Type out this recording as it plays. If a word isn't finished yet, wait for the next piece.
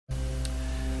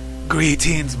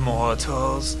Greetings,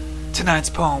 mortals. Tonight's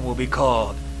poem will be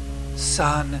called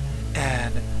Sun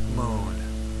and Moon.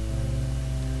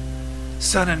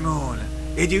 Sun and moon,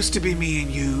 it used to be me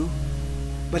and you.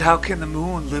 But how can the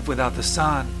moon live without the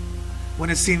sun, when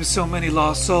it seems so many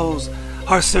lost souls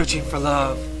are searching for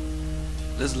love?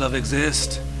 Does love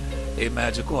exist? A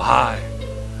magical high,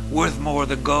 worth more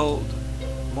than gold,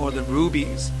 more than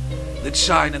rubies that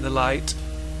shine in the light.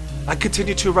 I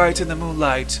continue to write in the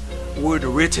moonlight, word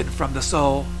written from the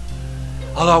soul.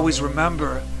 I'll always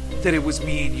remember that it was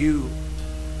me and you,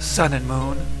 sun and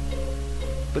moon.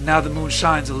 But now the moon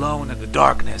shines alone in the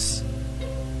darkness.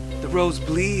 The rose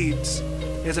bleeds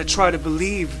as I try to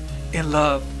believe in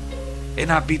love and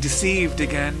not be deceived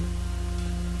again.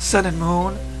 Sun and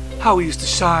moon, how we used to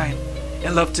shine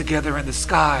and love together in the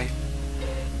sky.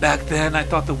 Back then I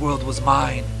thought the world was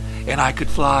mine and I could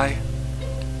fly.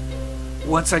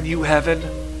 Once I knew heaven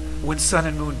when sun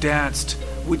and moon danced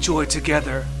with joy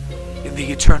together in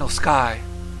the eternal sky.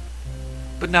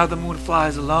 But now the moon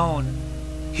flies alone,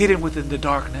 hidden within the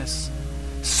darkness.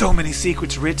 So many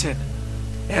secrets written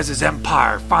as his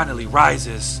empire finally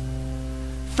rises.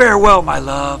 Farewell, my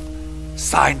love,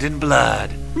 signed in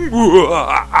blood.